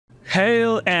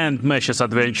Hail and Meshes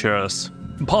Adventures!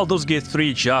 Baldur's Gate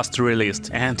 3 just released,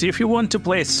 and if you want to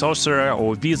play Sorcerer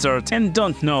or Wizard and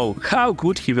don't know how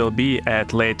good he will be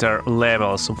at later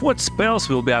levels, what spells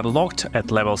will be unlocked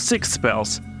at level 6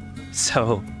 spells.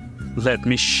 So, let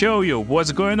me show you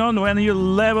what's going on when you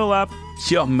level up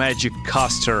your magic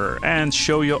caster and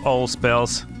show you all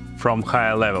spells from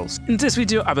higher levels. In this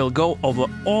video I will go over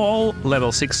all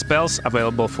level 6 spells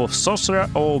available for Sorcerer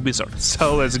or Wizard.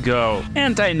 So let's go!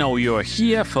 And I know you're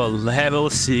here for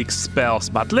level 6 spells,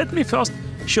 but let me first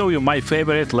show you my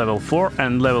favorite level 4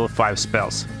 and level 5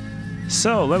 spells.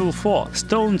 So level 4,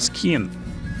 Stone Skin.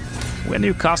 When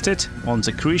you cast it on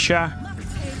the creature,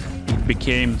 it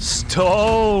became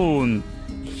stone!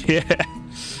 Yeah!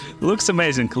 Looks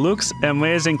amazing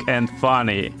and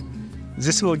funny.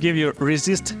 This will give you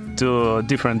resist to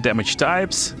different damage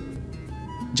types,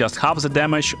 just half the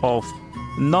damage of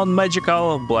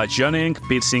non-magical, bludgeoning,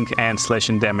 piercing and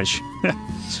slashing damage.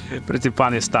 Pretty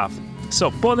funny stuff. So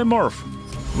polymorph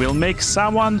will make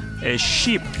someone a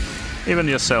sheep, even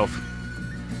yourself.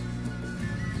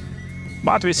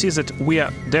 But we see that we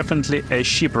are definitely a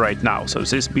sheep right now, so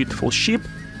this beautiful sheep,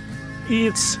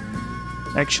 it's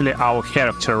actually our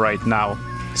character right now.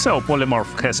 So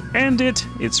polymorph has ended,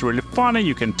 it's really funny,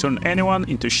 you can turn anyone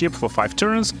into sheep for 5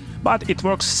 turns, but it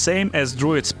works same as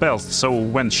druid spells, so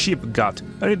when sheep got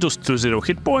reduced to 0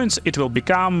 hit points, it will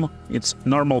become its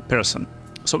normal person.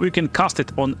 So you can cast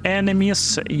it on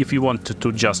enemies if you want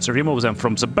to just remove them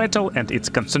from the battle, and it's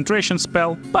concentration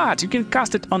spell, but you can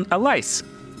cast it on allies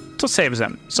to save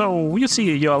them. So you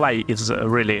see your ally is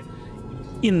really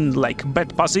in like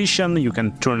bad position, you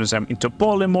can turn them into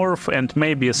polymorph and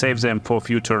maybe save them for a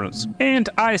few turns. And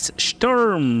Ice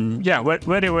Storm, yeah,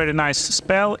 very nice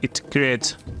spell. It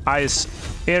creates ice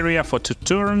area for 2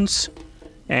 turns,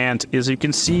 and as you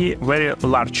can see, very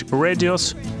large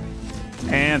radius,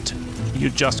 and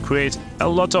you just create a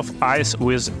lot of ice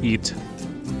with it.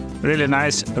 Really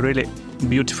nice, really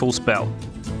beautiful spell.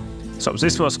 So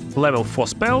this was level 4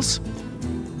 spells.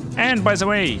 And by the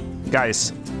way,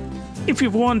 guys, if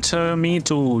you want me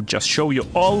to just show you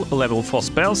all level 4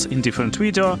 spells in different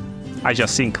video, I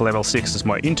just think level 6 is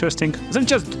more interesting, then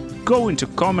just go into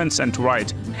comments and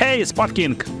write, "Hey Spot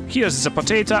King, here's the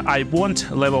potato, I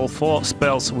want level 4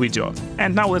 spells video."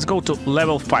 And now let's go to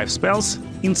level 5 spells.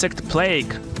 Insect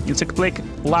Plague. Insect Plague,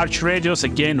 large radius,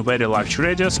 again very large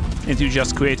radius, and you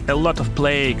just create a lot of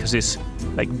plague, this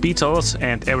like beetles,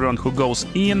 and everyone who goes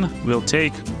in will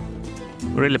take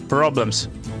really problems.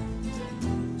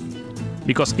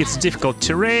 Because it's difficult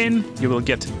terrain, you will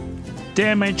get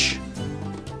damage.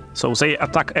 So they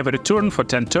attack every turn for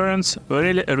 10 turns.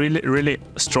 Really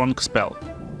strong spell.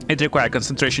 It requires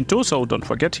concentration too, so don't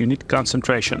forget you need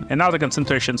concentration. Another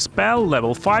concentration spell,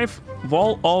 level 5,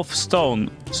 Wall of Stone.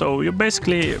 So you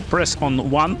basically press on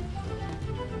one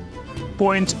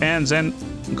point and then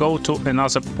go to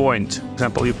another point. For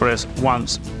example, you press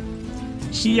once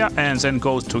here and then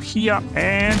go to here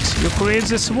and you create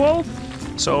this wall.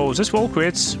 So this wall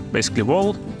creates basically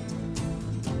wall.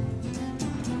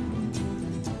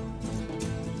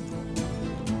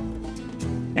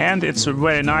 And it's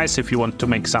very nice if you want to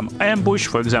make some ambush.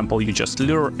 For example, you just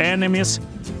lure enemies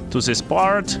to this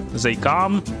part, they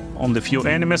come on the few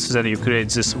enemies, then you create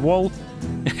this wall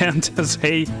and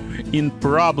they in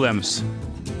problems.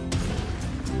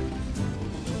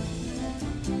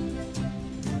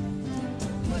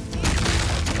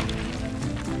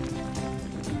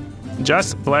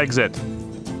 Just like that.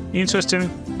 Interesting,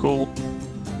 cool,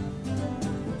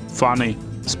 funny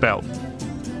spell.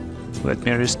 Let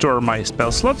me restore my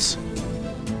spell slots.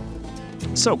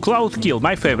 So Cloud Kill,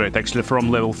 my favorite actually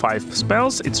from level 5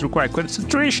 spells. It's required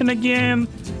concentration again,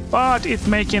 but it's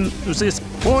making this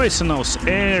poisonous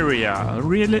area,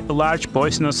 really large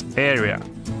poisonous area.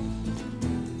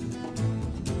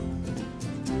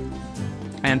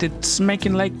 And it's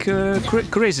making like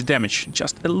crazy damage,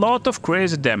 just a lot of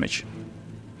crazy damage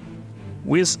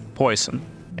with poison.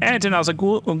 And another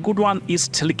good one is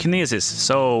telekinesis,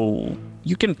 so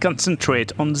you can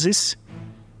concentrate on this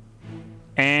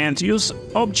and use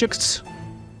objects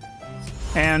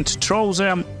and throw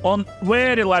them on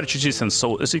very large distance.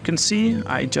 So as you can see,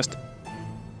 I just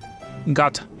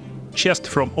got chest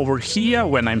from over here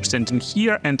when I'm standing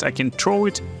here, and I can throw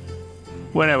it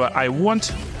whenever I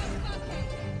want.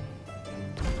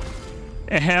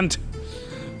 And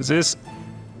this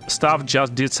stuff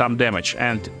just did some damage,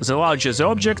 and the larger the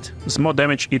object, the more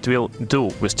damage it will do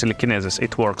with telekinesis.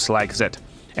 It works like that.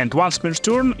 And once per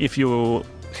turn, if you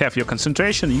have your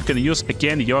concentration, you can use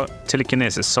again your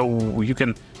telekinesis. So you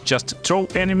can just throw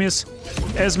enemies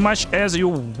as much as you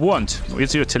want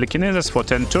with your telekinesis for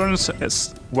 10 turns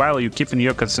while you keep in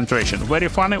your concentration. Very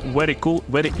funny, very cool,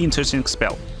 very interesting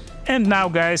spell. And now,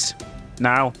 guys,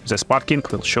 now the Spot King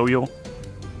will show you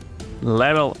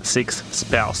level 6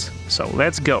 spells. So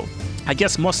let's go. I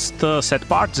guess most sad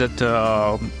part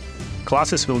that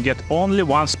classes will get only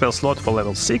one spell slot for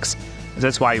level 6.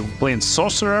 That's why playing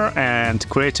Sorcerer and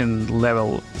creating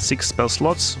level 6 spell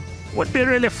slots would be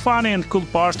really funny and cool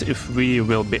part if we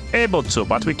will be able to,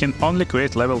 but we can only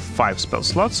create level 5 spell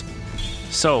slots.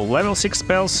 So level 6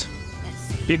 spells,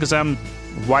 pick them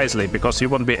wisely, because you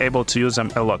won't be able to use them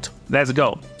a lot. Let's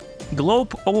go.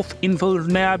 Globe of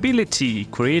Invulnerability.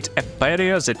 Create a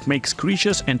barrier that makes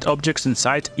creatures and objects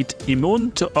inside it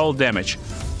immune to all damage.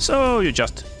 So you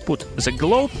just put the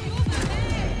globe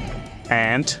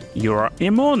and you're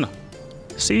immune.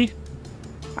 See?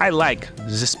 I like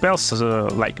the spells,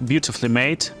 like beautifully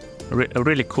made,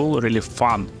 really cool, really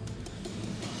fun,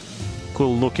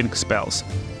 cool looking spells.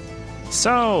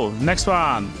 So next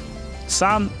one,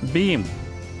 Sunbeam.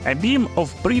 A beam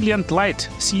of brilliant light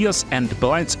sears and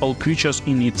blinds all creatures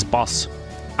in its path.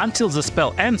 Until the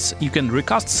spell ends, you can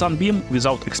recast Sunbeam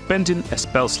without expending a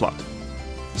spell slot.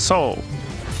 So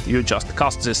you just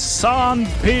cast this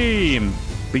Sunbeam.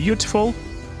 Beautiful,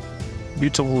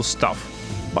 beautiful stuff.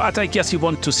 But I guess you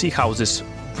want to see how this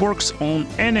works on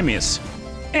enemies.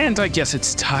 And I guess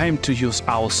it's time to use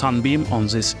our Sunbeam on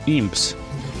these imps.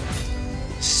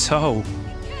 So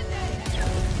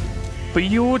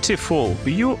beautiful,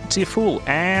 beautiful.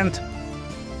 And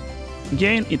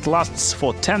again, it lasts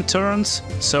for 10 turns,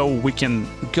 so we can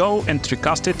go and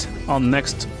recast it on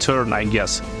next turn, I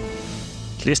guess.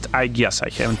 At least I guess, I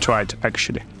haven't tried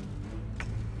actually.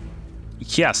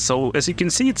 Yes, so as you can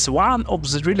see, it's one of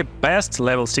the really best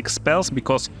level 6 spells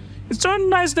because it's doing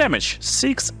nice damage,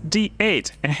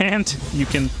 6d8, and you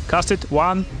can cast it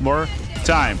one more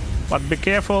time. But be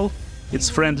careful, it's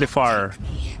friendly fire.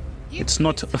 It's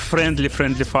not a friendly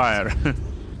fire.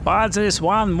 But there is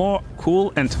one more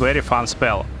cool and very fun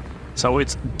spell. So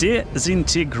it's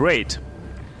Disintegrate.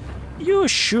 You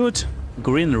shoot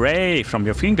green ray from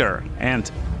your finger,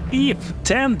 and if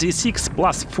 10d6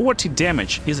 plus 40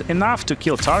 damage is enough to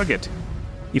kill target,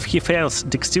 if he fails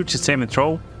dexterity saving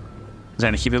throw,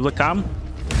 then he will become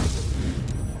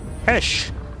ash.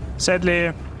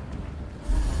 Sadly,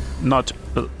 not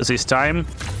this time.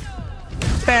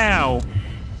 Ow!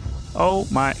 Oh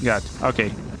my god.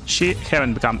 Okay, she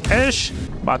haven't become ash,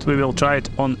 but we will try it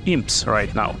on imps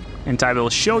right now. And I will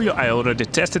show you, I already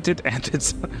tested it and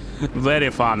it's very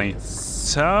funny.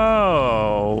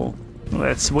 So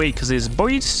let's wake these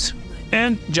boys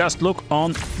and just look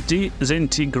on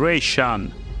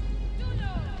Disintegration.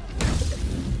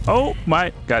 Oh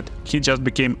my god, he just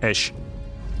became ash.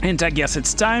 And I guess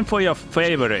it's time for your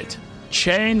favorite,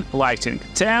 Chain Lightning.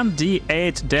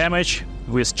 10d8 damage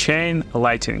with Chain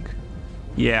Lightning.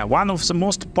 Yeah, one of the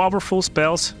most powerful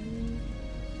spells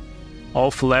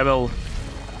of level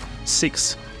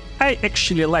 6. I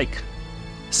actually like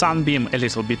Sunbeam a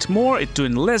little bit more, it's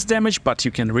doing less damage, but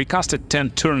you can recast it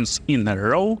 10 turns in a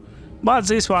row. But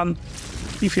this one,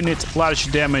 if you need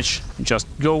large damage, just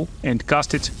go and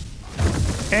cast it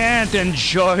and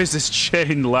enjoy this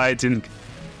Chain Lightning.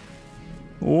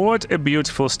 What a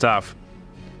beautiful stuff.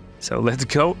 So let's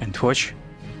go and watch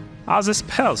other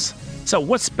spells. So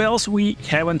what spells we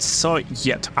haven't saw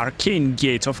yet? Arcane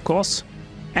Gate, of course,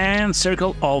 and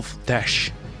Circle of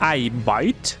Dash. I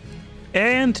Bite,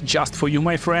 and just for you,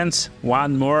 my friends,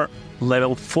 one more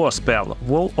level 4 spell,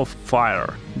 Wall of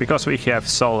Fire, because we have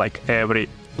saw like every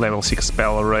level 6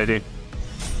 spell already.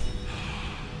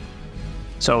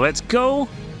 So let's go.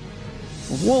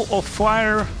 Wall of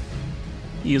Fire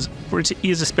is pretty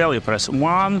easy spell. You press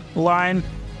one line,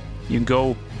 you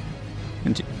go,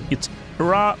 and it's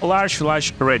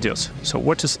large radius. So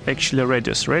what is actually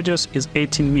radius? Radius is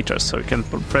 18 meters, so you can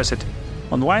press it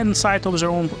on one side of the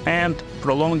room and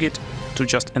prolong it to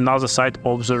just another side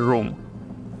of the room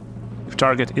if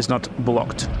target is not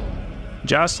blocked.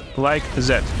 Just like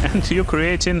that. And you're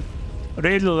creating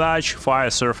really large fire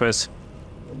surface,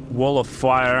 wall of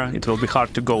fire. It will be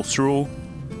hard to go through.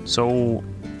 So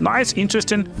nice,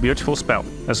 interesting, beautiful spell,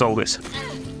 as always.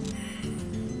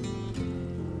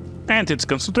 And it's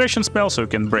concentration spell, so you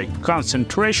can break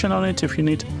concentration on it if you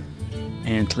need.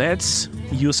 And let's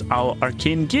use our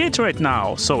Arcane Gate right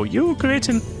now. So you're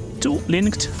creating 2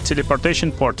 linked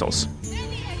teleportation portals.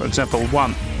 For example,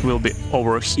 one will be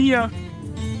over here,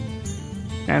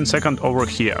 and second over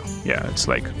here. Yeah, it's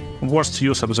like worst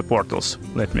use of the portals.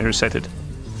 Let me reset it.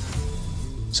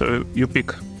 So you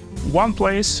pick one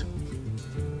place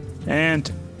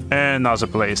and another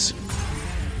place.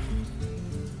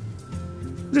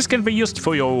 This can be used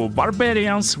for your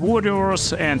barbarians,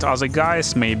 warriors and other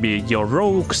guys, maybe your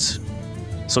rogues.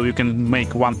 So you can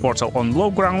make one portal on low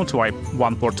ground,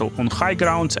 one portal on high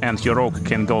ground, and your rogue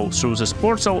can go through this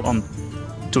portal on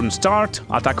turn start,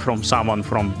 attack from someone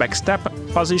from backstep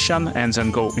position, and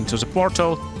then go into the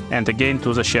portal and again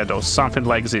to the shadows, something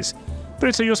like this.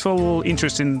 Pretty useful,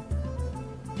 interesting,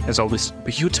 as always,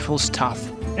 beautiful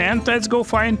stuff. And let's go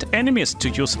find enemies to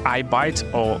use Eye Bite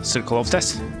or Circle of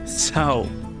Death. So,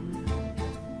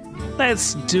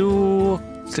 let's do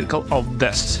Circle of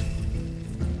Death.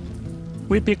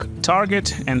 We pick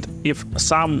target, and if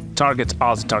some target,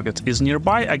 other target is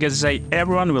nearby, I guess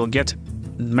everyone will get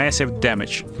massive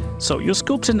damage. So you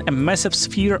sculpting a massive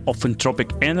sphere of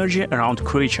entropic energy around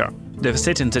creature,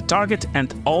 devastating the target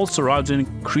and all surrounding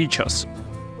creatures.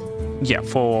 Yeah,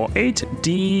 for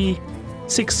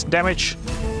 8d6 damage,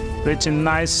 pretty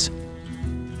nice.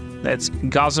 Let's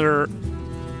gather,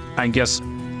 I guess,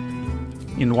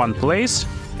 in one place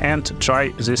and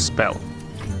try this spell.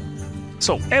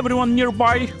 So everyone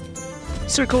nearby,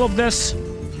 Circle of Death.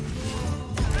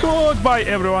 Goodbye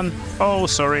everyone. Oh,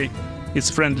 sorry,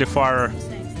 it's friendly fire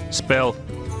spell.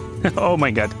 Oh my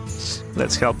god,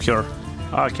 let's help her.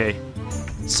 Okay.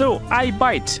 So, Eye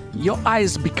Bite. Your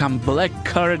eyes become black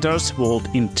corridors walled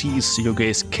in teeth. You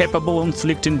guys capable of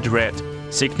inflicting dread,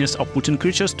 sickness or putting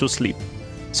creatures to sleep.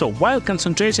 So while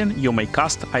concentrating, you may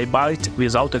cast Eye Bite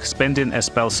without expending a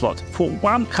spell slot for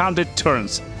 100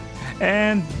 turns.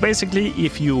 And basically,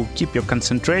 if you keep your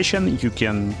concentration, you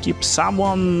can keep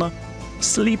someone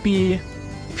sleepy,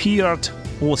 feared,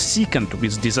 or sickened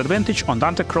with disadvantage on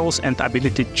attack rolls and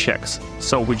ability checks.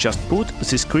 So we just put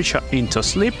this creature into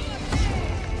sleep,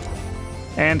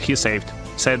 and he saved.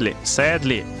 Sadly.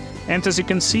 And as you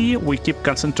can see, we keep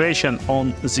concentration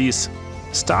on this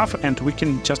stuff, and we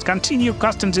can just continue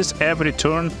casting this every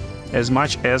turn as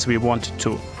much as we want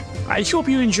to. I hope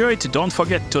you enjoyed. Don't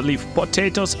forget to leave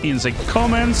potatoes in the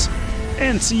comments,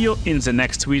 and see you in the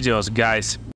next videos, guys.